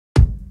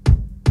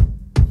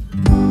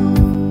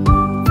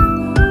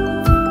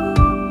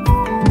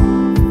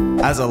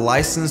As a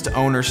licensed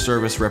owner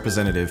service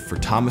representative for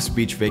Thomas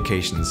Beach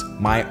Vacations,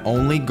 my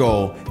only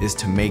goal is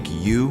to make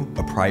you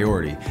a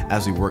priority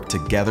as we work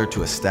together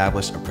to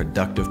establish a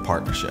productive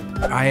partnership.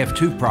 I have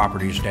 2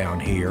 properties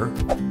down here.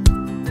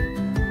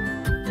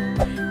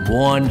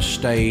 One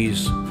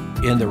stays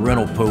in the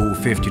rental pool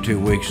 52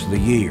 weeks of the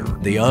year.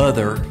 The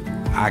other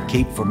I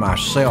keep for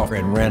myself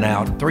and rent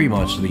out 3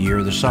 months of the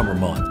year, the summer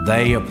month.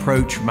 They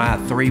approach my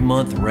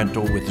 3-month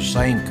rental with the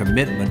same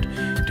commitment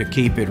to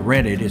keep it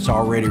rented. It's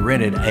already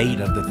rented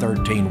 8 of the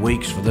 13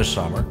 weeks for this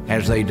summer,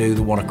 as they do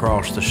the one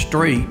across the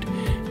street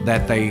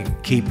that they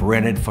keep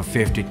rented for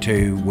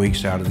 52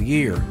 weeks out of the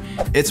year.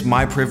 It's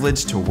my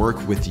privilege to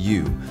work with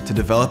you to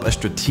develop a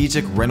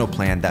strategic rental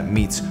plan that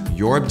meets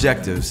your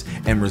objectives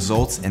and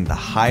results in the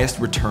highest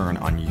return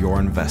on your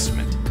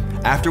investment.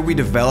 After we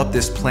develop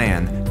this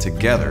plan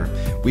together,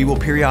 we will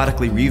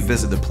periodically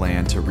revisit the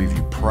plan to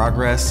review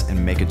progress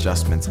and make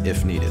adjustments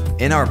if needed.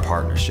 In our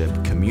partnership,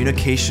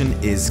 communication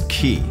is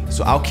key,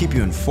 so I'll keep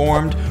you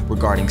informed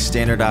regarding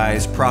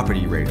standardized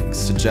property ratings,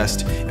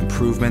 suggest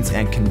improvements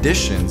and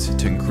conditions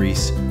to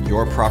increase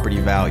your property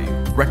value,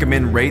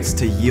 recommend rates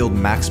to yield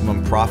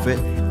maximum profit,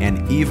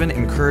 and even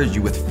encourage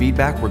you with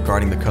feedback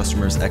regarding the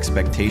customer's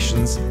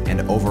expectations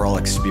and overall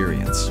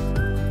experience.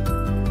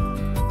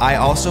 I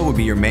also will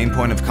be your main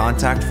point of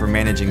contact for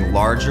managing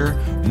larger,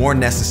 more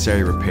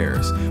necessary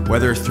repairs,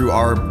 whether through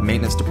our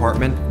maintenance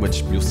department,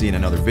 which you'll see in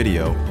another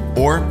video,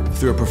 or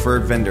through a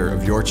preferred vendor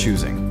of your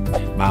choosing.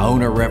 My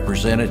owner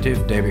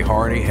representative, Debbie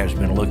Hardy, has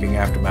been looking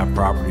after my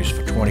properties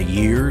for 20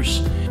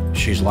 years.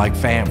 She's like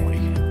family.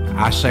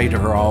 I say to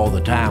her all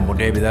the time, well,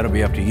 Debbie, that'll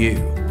be up to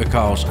you,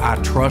 because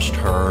I trust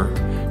her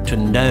to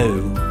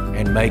know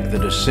and make the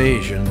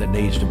decision that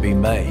needs to be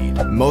made.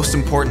 Most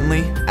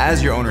importantly,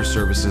 as your owner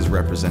services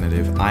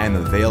representative, I am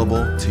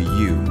available to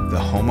you, the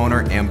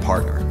homeowner and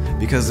partner,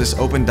 because this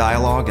open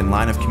dialogue and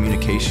line of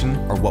communication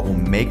are what will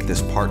make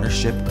this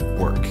partnership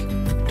work.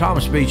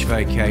 Thomas Beach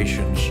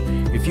Vacations,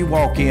 if you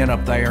walk in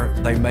up there,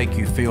 they make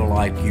you feel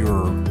like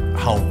you're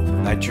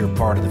home, that you're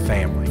part of the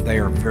family. They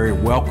are very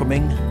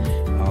welcoming.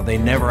 They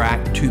never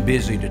act too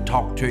busy to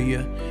talk to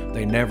you.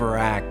 They never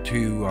act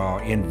too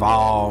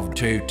involved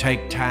to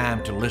take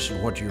time to listen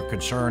to what your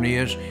concern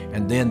is.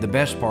 And then the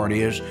best part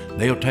is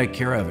they'll take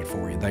care of it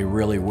for you. They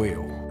really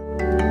will.